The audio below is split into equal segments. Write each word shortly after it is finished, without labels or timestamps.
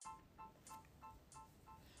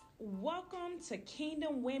Welcome to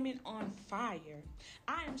Kingdom Women on Fire.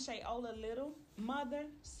 I am Shayola Little, mother,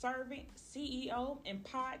 servant, CEO, and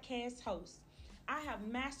podcast host. I have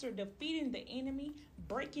mastered defeating the enemy,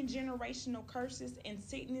 breaking generational curses and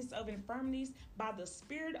sickness of infirmities by the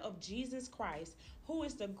Spirit of Jesus Christ, who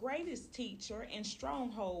is the greatest teacher and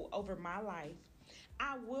stronghold over my life.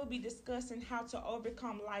 I will be discussing how to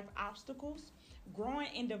overcome life obstacles, growing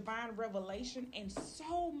in divine revelation, and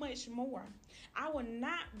so much more. I will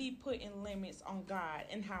not be putting limits on God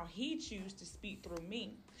and how He chooses to speak through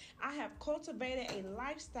me. I have cultivated a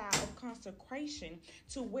lifestyle of consecration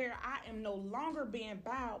to where I am no longer being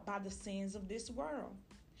bowed by the sins of this world.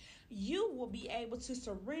 You will be able to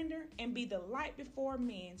surrender and be the light before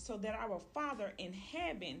men so that our Father in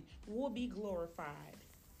heaven will be glorified.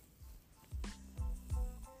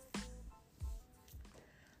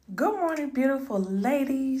 Good morning, beautiful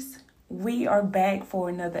ladies. We are back for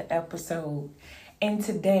another episode. And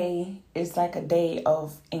today is like a day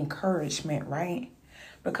of encouragement, right?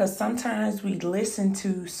 Because sometimes we listen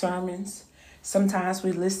to sermons, sometimes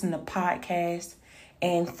we listen to podcasts,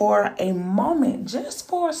 and for a moment, just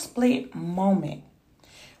for a split moment,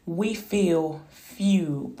 we feel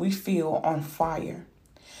fueled, we feel on fire.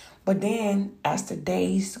 But then as the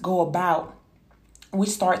days go about, we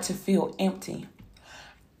start to feel empty.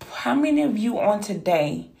 How many of you on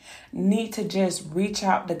today need to just reach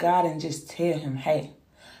out to God and just tell Him, hey,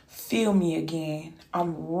 fill me again.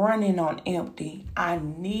 I'm running on empty. I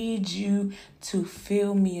need you to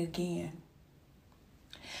fill me again.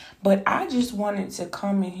 But I just wanted to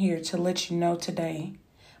come in here to let you know today,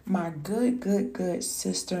 my good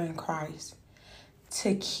sister in Christ,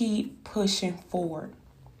 to keep pushing forward.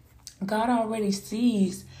 God already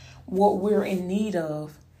sees what we're in need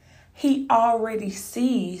of. He already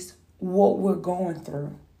sees what we're going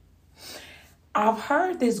through. I've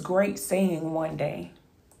heard this great saying one day,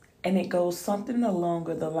 and it goes something along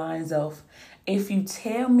the lines of, if you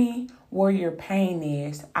tell me where your pain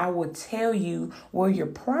is, I will tell you where your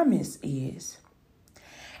promise is.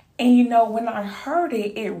 And you know, when I heard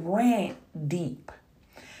it, it ran deep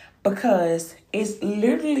because it's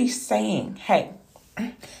literally saying, hey,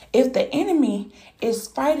 if the enemy is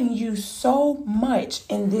fighting you so much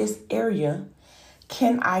in this area,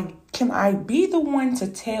 can I be the one to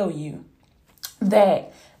tell you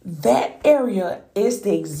that area is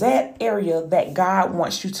the exact area that God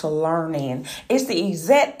wants you to learn in. It's the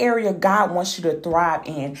exact area God wants you to thrive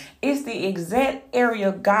in. It's the exact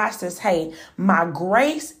area God says, hey, my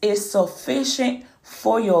grace is sufficient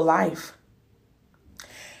for your life.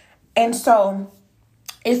 And so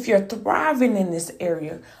if you're thriving in this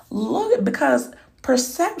area, look, because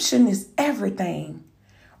perception is everything.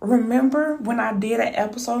 Remember when I did an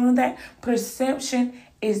episode on that? Perception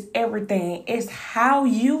is everything. It's how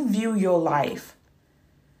you view your life.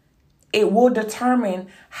 It will determine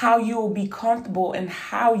how you will be comfortable and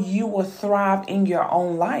how you will thrive in your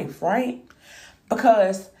own life, right?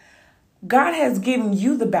 Because God has given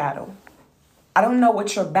you the battle. I don't know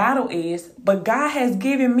what your battle is, but God has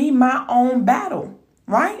given me my own battle.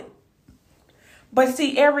 Right? But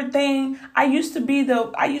see, everything, I used to be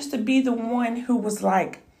the one who was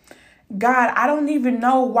like, God, I don't even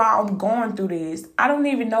know why I'm going through this. I don't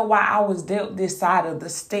even know why I was dealt this side of the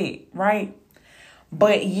stick, right?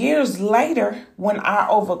 But years later, when I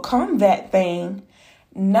overcome that thing,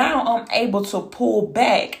 now I'm able to pull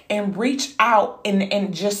back and reach out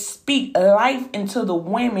and just speak life into the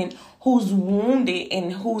women who's wounded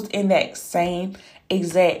and who's in that same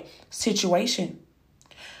exact situation.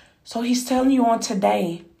 So He's telling you on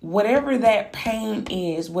today, whatever that pain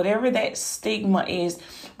is, whatever that stigma is,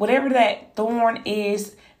 whatever that thorn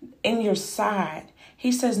is in your side,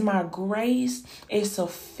 He says, my grace is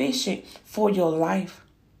sufficient for your life.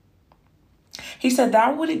 He said that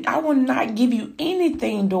I will not give you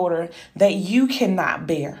anything, daughter, that you cannot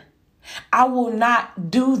bear. I will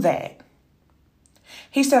not do that.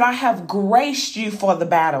 He said, I have graced you for the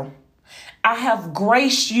battle. I have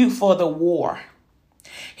graced you for the war.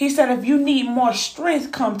 He said, if you need more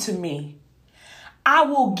strength, come to me. I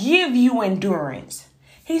will give you endurance.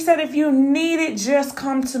 He said, if you need it, just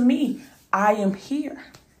come to me. I am here.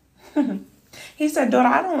 He said, daughter,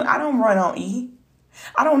 I don't run on E.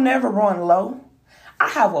 I don't never run low. I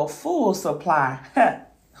have a full supply.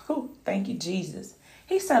 Thank you, Jesus.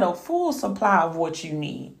 He said a full supply of what you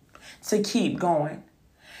need to keep going,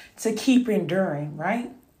 to keep enduring,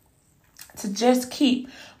 right? To just keep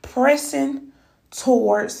pressing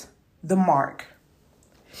towards the mark.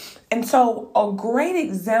 And so a great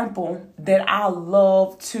example that I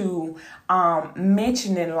love to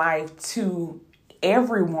mention in life to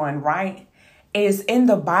everyone, right, is in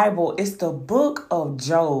the Bible. It's the book of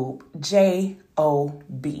Job, Job.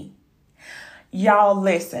 Y'all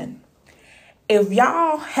listen. If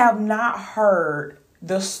y'all have not heard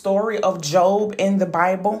the story of Job in the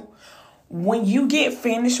Bible, when you get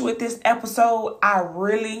finished with this episode, I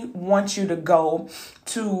really want you to go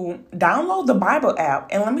to download the Bible app.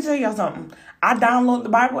 And let me tell y'all something. I download the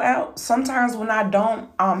Bible app. Sometimes when I don't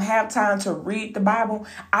have time to read the Bible,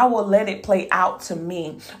 I will let it play out to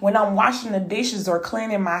me. When I'm washing the dishes or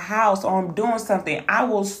cleaning my house or I'm doing something, I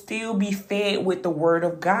will still be fed with the word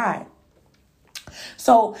of God.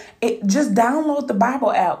 So just download the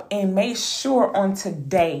Bible app and make sure on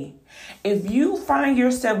today, if you find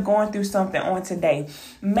yourself going through something on today,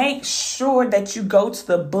 make sure that you go to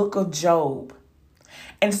the book of Job.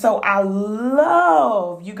 And so I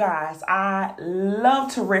love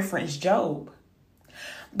to reference Job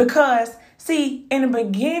because, see, in the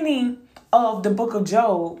beginning of the book of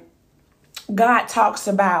Job, God talks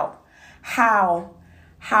about how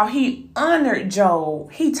he honored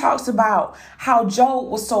Job. He talks about how Job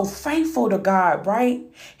was so faithful to God, right?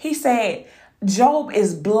 He said, Job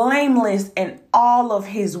is blameless in all of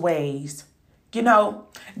his ways. You know,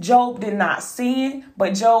 Job did not sin,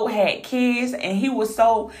 but Job had kids and he was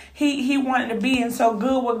he wanted to be in so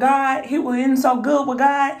good with God. He was in so good with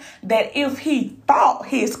God that if he thought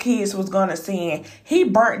his kids was going to sin, he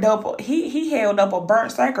held up a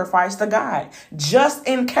burnt sacrifice to God just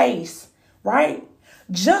in case, right?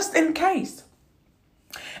 Just in case.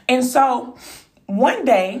 And so one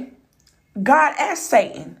day, God asked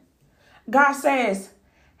Satan, God says,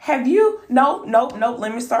 let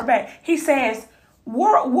me start back. He says,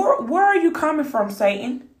 where are you coming from,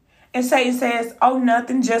 Satan? And Satan says, oh,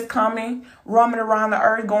 nothing, just coming, roaming around the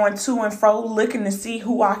earth, going to and fro, looking to see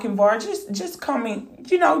who I can bar. Just coming,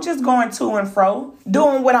 just going to and fro,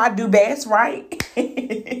 doing what I do best, right?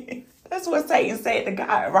 That's what Satan said to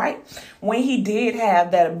God, right? When he did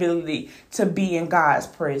have that ability to be in God's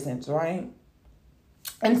presence, right?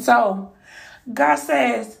 And so God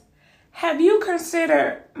says, have you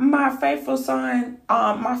considered my faithful son,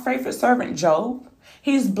 my faithful servant Job?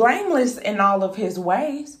 He's blameless in all of his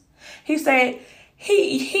ways. He said,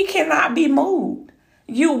 he cannot be moved.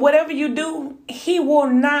 Whatever you do, he will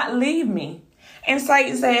not leave me. And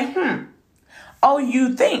Satan said, oh,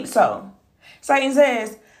 you think so? Satan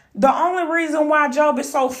says, the only reason why Job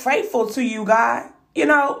is so faithful to you, God,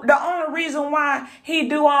 the only reason why he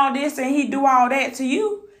do all this and he do all that to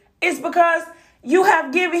you is because you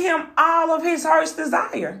have given him all of his heart's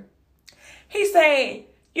desire. He said,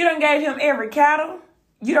 you done gave him every cattle.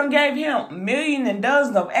 You done gave him millions and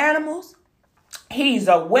dozens of animals. He's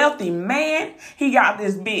a wealthy man. He got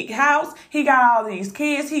this big house. He got all these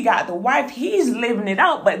kids. He got the wife. He's living it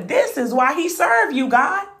out. But this is why he served you,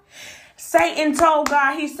 God. Satan told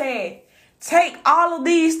God, he said, take all of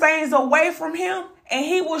these things away from him and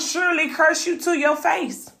he will surely curse you to your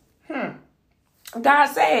face. God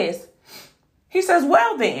says, he says,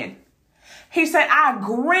 well then, he said, I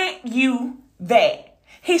grant you that.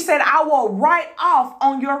 He said, I will write off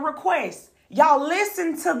on your request. Y'all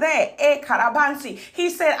listen to that. He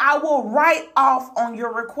said, I will write off on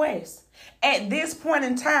your request. At this point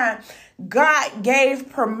in time, God gave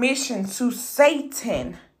permission to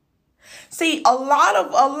Satan. See, a lot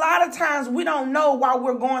of times we don't know why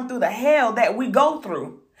we're going through the hell that we go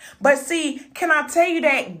through. But see, can I tell you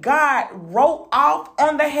that God wrote off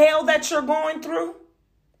on the hell that you're going through?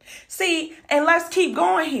 See, and let's keep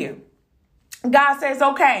going here. God says,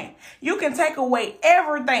 okay, you can take away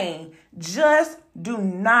everything. Just do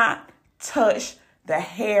not touch the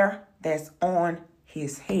hair that's on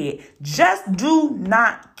his head. Just do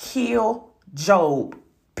not kill Job,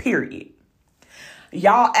 period.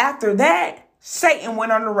 Y'all, after that, Satan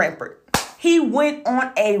went on a rampart. He went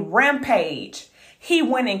on a rampage. He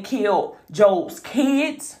went and killed Job's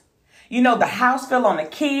kids. The house fell on the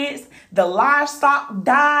kids. The livestock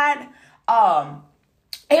died.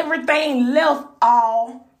 Everything left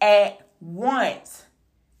all at once.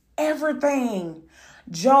 Everything.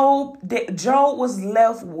 Job was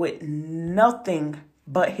left with nothing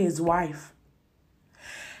but his wife.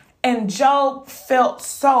 And Job felt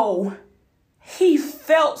so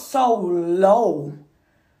low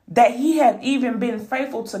that he had even been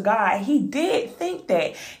faithful to God. He did think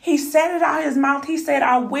that. He said it out of his mouth. He said,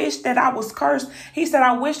 I wish that I was cursed. He said,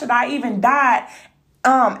 I wish that I even died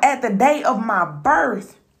at the day of my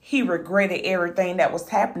birth. He regretted everything that was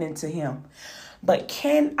happening to him. But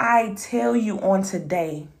can I tell you on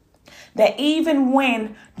today that even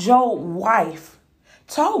when Job's wife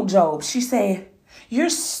told Job, she said, you're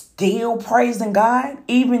still praising God,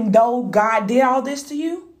 even though God did all this to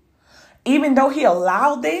you, even though he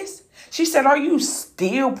allowed this. She said, are you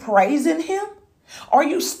still praising him? Are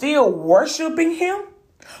you still worshiping him?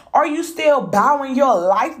 Are you still bowing your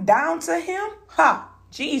life down to him?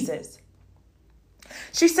 Jesus.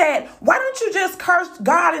 She said, why don't you just curse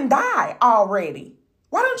God and die already?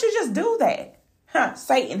 Why don't you just do that?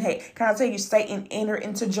 Satan, hey, can I tell you, Satan entered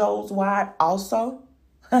into Job's wife also?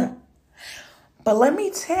 But let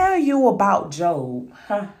me tell you about Job.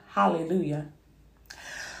 Hallelujah.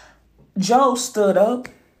 Job stood up.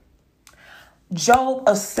 Job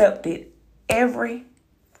accepted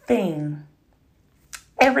everything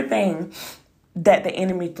that the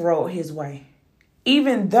enemy threw his way,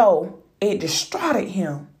 even though it destroyed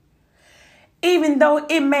him, even though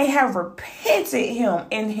it may have repented him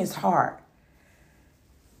in his heart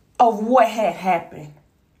of what had happened.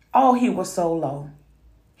 Oh, he was so low.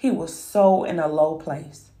 He was so in a low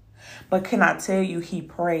place. But can I tell you, he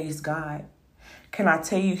praised God? Can I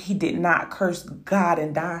tell you, he did not curse God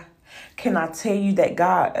and die? Can I tell you that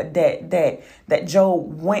that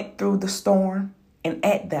Job went through the storm, and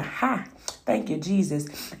at the thank you, Jesus,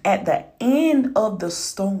 at the end of the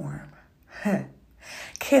storm,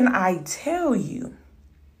 can I tell you,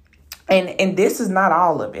 and this is not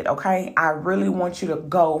all of it, okay? I really want you to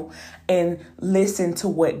go and listen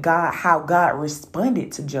to how God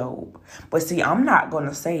responded to Job. But see, I'm not going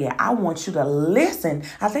to say it. I want you to listen.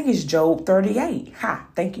 I think it's Job 38.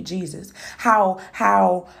 Thank you, Jesus.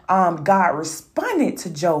 How God responded to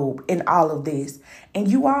Job in all of this.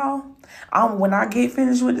 And you all, when I get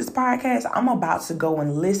finished with this podcast, I'm about to go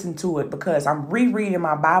and listen to it because I'm rereading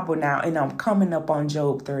my Bible now and I'm coming up on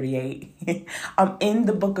Job 38. I'm in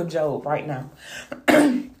the book of Job right now.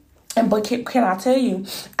 But can I tell you,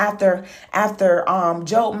 after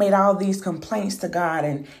Job made all these complaints to God,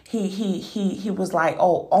 and he was like,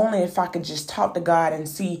 oh, only if I could just talk to God and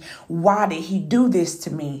see why did he do this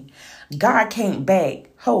to me. God came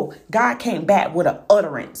back. God came back with an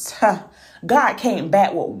utterance. God came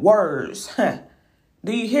back with words.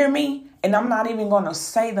 Do you hear me? And I'm not even going to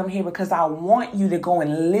say them here because I want you to go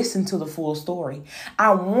and listen to the full story.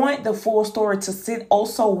 I want the full story to sit oh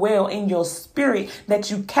so well in your spirit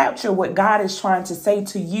that you capture what God is trying to say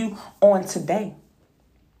to you on today.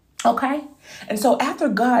 Okay? And so after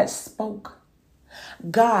God spoke,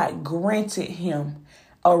 God granted him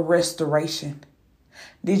a restoration.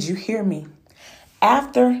 Did you hear me?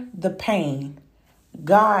 After the pain,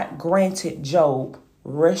 God granted Job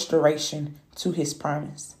restoration to his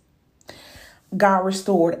promise. God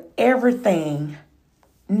restored everything,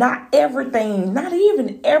 not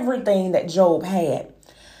even everything that Job had.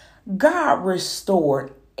 God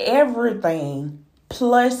restored everything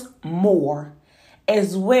plus more,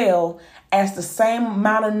 as well as the same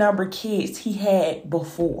amount of number of kids he had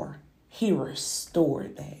before. He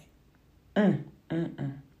restored that.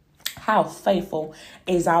 How faithful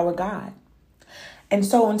is our God? And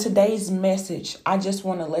so in today's message, I just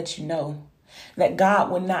want to let you know that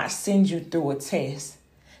God will not send you through a test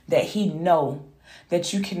that he know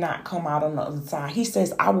that you cannot come out on the other side. He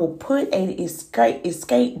says, I will put an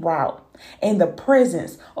escape route in the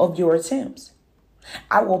presence of your attempts.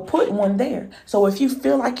 I will put one there. So if you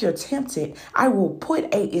feel like you're tempted, I will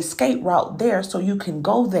put an escape route there so you can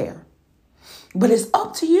go there. But it's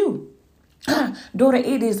up to you. Daughter,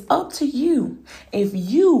 it is up to you if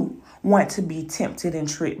you want to be tempted and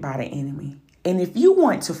tricked by the enemy. And if you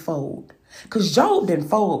want to fold, because Job didn't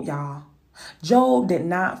fold, y'all. Job did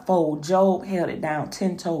not fold. Job held it down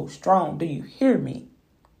 10 toes strong. Do you hear me?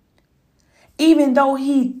 Even though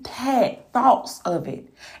he had thoughts of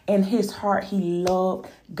it in his heart, he loved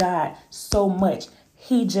God so much.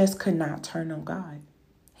 He just could not turn on God.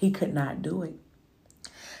 He could not do it.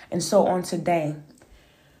 And so on today,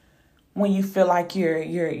 when you feel like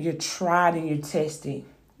you're tried and you're tested,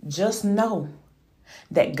 just know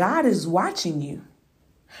that God is watching you.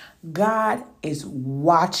 God is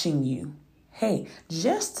watching you. Hey,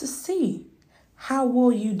 just to see how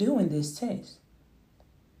will you do in this test.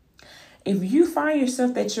 If you find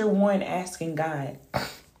yourself that you're one asking God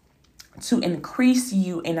to increase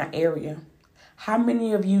you in an area, how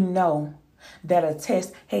many of you know that a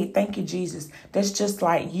test, hey, thank you, Jesus, that's just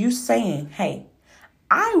like you saying, hey,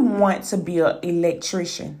 I want to be an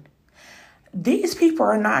electrician. These people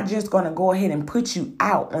are not just going to go ahead and put you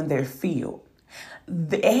out on their field.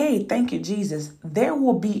 Hey, thank you, Jesus. There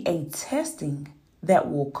will be a testing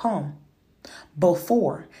that will come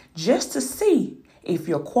before, just to see if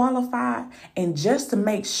you're qualified and just to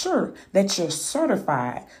make sure that you're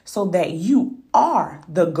certified so that you are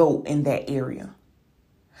the GOAT in that area,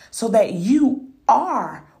 so that you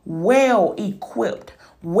are well equipped,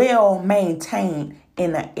 well maintained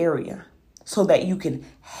in that area, so that you can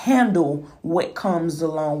handle what comes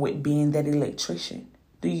along with being that electrician.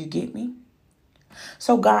 Do you get me?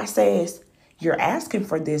 So God says, you're asking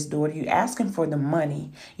for this, daughter. You're asking for the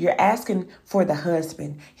money. You're asking for the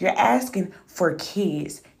husband. You're asking for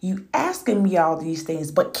kids. You asking me all these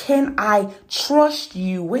things, but can I trust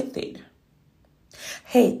you with it?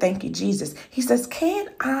 Hey, thank you, Jesus. He says, can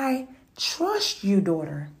I trust you,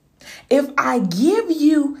 daughter? If I give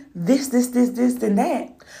you this, and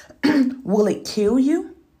that, will it kill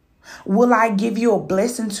you? Will I give you a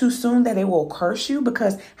blessing too soon that it will curse you?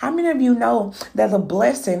 Because how many of you know that a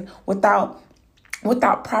blessing without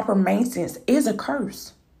proper maintenance is a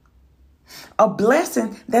curse? A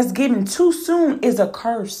blessing that's given too soon is a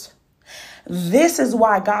curse. This is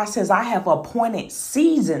why God says, I have appointed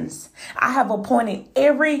seasons. I have appointed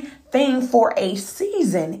everything for a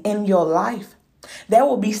season in your life. There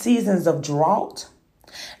will be seasons of drought.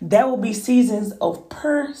 There will be seasons of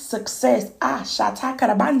pure success.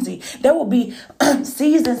 There will be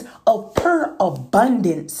seasons of pure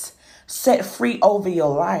abundance set free over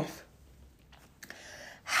your life.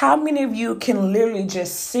 How many of you can literally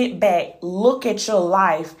just sit back, look at your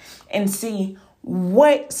life and see,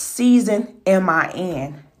 what season am I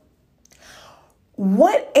in?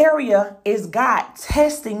 What area is God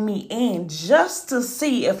testing me in just to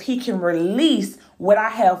see if he can release what I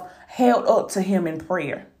have held up to him in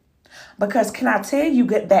prayer? Because can I tell you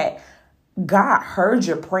that God heard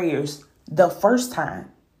your prayers the first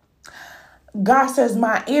time? God says,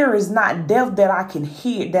 my ear is not deaf that I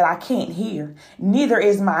can't hear. Neither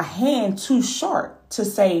is my hand too short to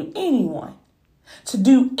save anyone, to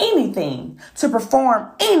do anything, to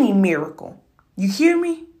perform any miracle. You hear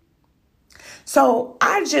me? So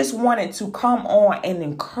I just wanted to come on and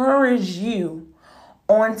encourage you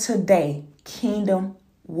on today, kingdom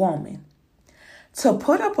woman, to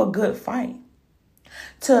put up a good fight,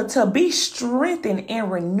 to be strengthened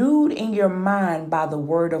and renewed in your mind by the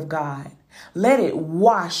word of God. Let it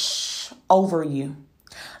wash over you.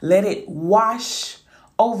 Let it wash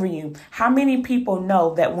over you. How many people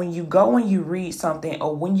know that when you go and you read something,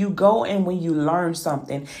 or when you go and when you learn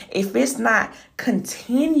something, if it's not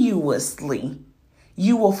continuously,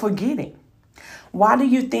 you will forget it? Why do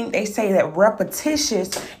you think they say that repetition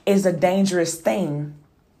is a dangerous thing?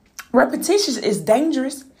 Repetition is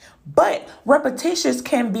dangerous, but repetitions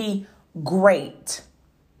can be great.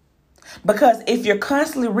 Because if you're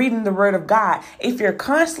constantly reading the word of God, if you're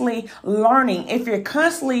constantly learning, if you're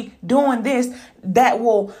constantly doing this, that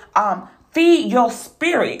will feed your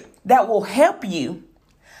spirit, that will help you,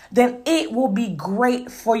 then it will be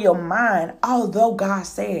great for your mind. Although God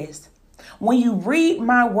says, when you read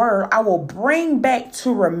my word, I will bring back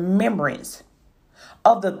to remembrance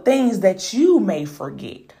of the things that you may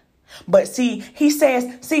forget. But see, he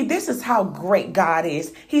says, this is how great God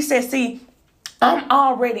is. He says, I'm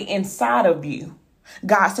already inside of you.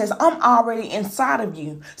 God says, I'm already inside of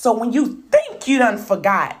you. So when you think you done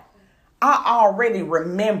forgot, I already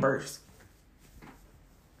remembers.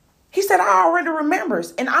 He said, I already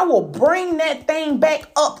remembers, and I will bring that thing back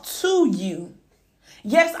up to you.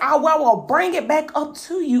 Yes, I will bring it back up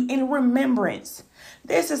to you in remembrance.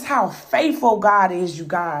 This is how faithful God is, you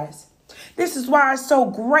guys. This is why it's so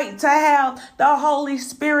great to have the Holy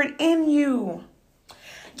Spirit in you.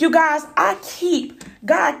 You guys,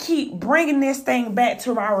 God keep bringing this thing back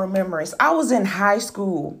to my remembrance. I was in high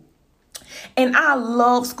school and I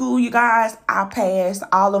love school, you guys. I passed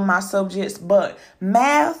all of my subjects, but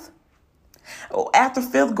math, after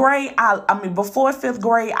fifth grade, before fifth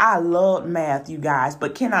grade, I loved math, you guys.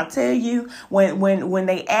 But can I tell you, when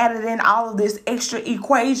they added in all of this extra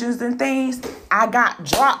equations and things, I got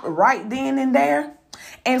dropped right then and there.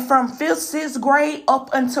 And from fifth, sixth grade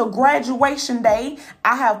up until graduation day,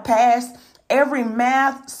 I have passed every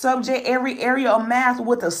math subject, every area of math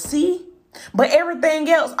with a C. But everything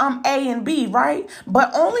else, I'm A and B, right?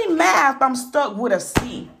 But only math, I'm stuck with a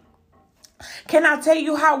C. Can I tell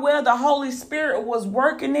you how well the Holy Spirit was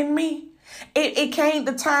working in me? It came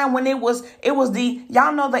the time when it was the,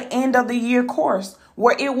 y'all know, the end of the year course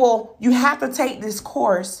where you have to take this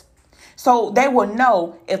course. So they will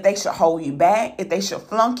know if they should hold you back, if they should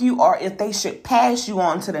flunk you, or if they should pass you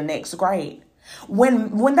on to the next grade.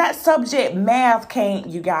 When that subject math came,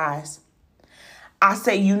 you guys, I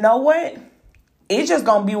say, you know what? It's just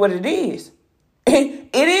going to be what it is.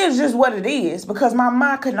 It is just what it is, because my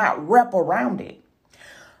mind could not wrap around it.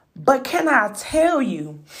 But can I tell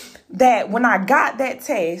you that when I got that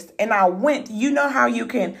test and I went, you know how you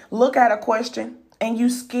can look at a question and you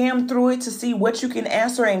skim through it to see what you can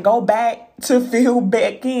answer and go back to fill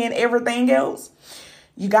back in everything else?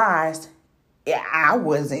 You guys,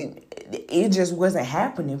 it just wasn't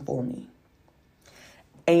happening for me.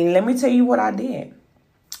 And let me tell you what I did.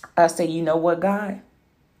 I said, you know what, God?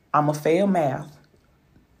 I'm going to fail math.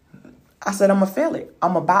 I said, I'm going to fail it.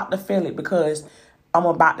 I'm about to fail it because I'm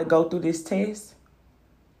about to go through this test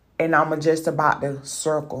and I'm just about to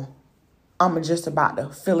circle. I'm just about to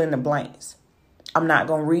fill in the blanks. I'm not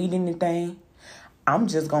going to read anything. I'm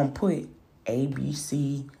just going to put A,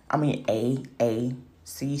 C,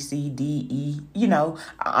 D, E.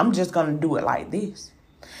 I'm just going to do it like this.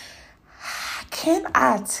 Can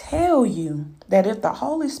I tell you that if the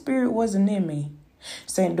Holy Spirit wasn't in me,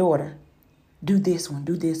 saying, daughter, do this one,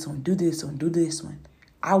 do this one, do this one, do this one,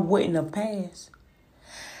 I wouldn't have passed.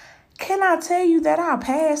 Can I tell you that I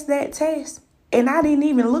passed that test and I didn't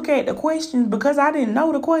even look at the questions because I didn't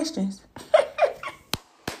know the questions?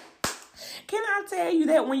 Can I tell you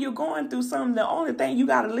that when you're going through something, the only thing you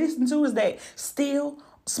got to listen to is that still,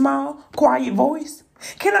 small, quiet voice?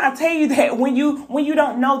 Can I tell you that when you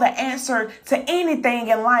don't know the answer to anything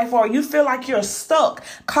in life or you feel like you're stuck,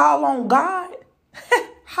 call on God?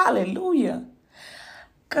 Hallelujah.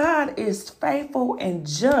 God is faithful and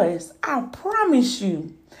just. I promise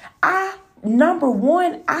you. Number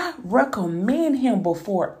one, I recommend him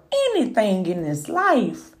before anything in this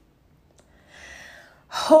life.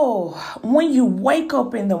 Oh, when you wake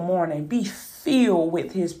up in the morning, be filled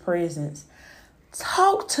with his presence.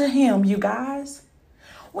 Talk to him, you guys.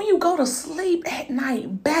 When you go to sleep at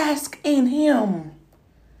night, bask in him.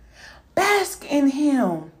 Bask in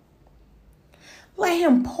him. Let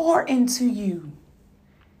him pour into you.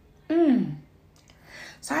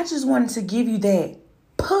 So I just wanted to give you that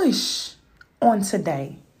push on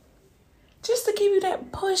today. Just to give you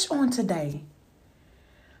that push on today.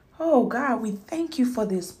 Oh, God, we thank you for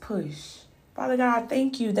this push. Father God, I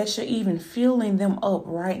thank you that you're even filling them up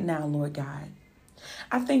right now, Lord God.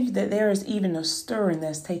 I thank you that there is even a stirring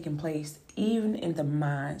that's taking place, even in the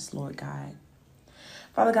minds, Lord God.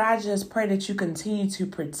 Father God, I just pray that you continue to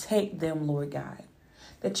protect them, Lord God.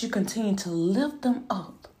 That you continue to lift them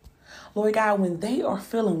up. Lord God, when they are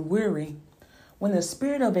feeling weary, when the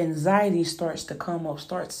spirit of anxiety starts to come up,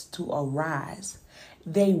 starts to arise,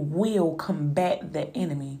 they will combat the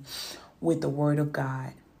enemy with the word of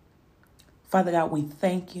God. Father God, we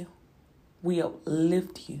thank you. We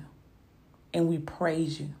uplift you. And we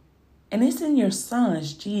praise you. And it's in your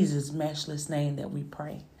son's Jesus' matchless name that we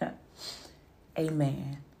pray.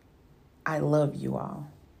 Amen. I love you all.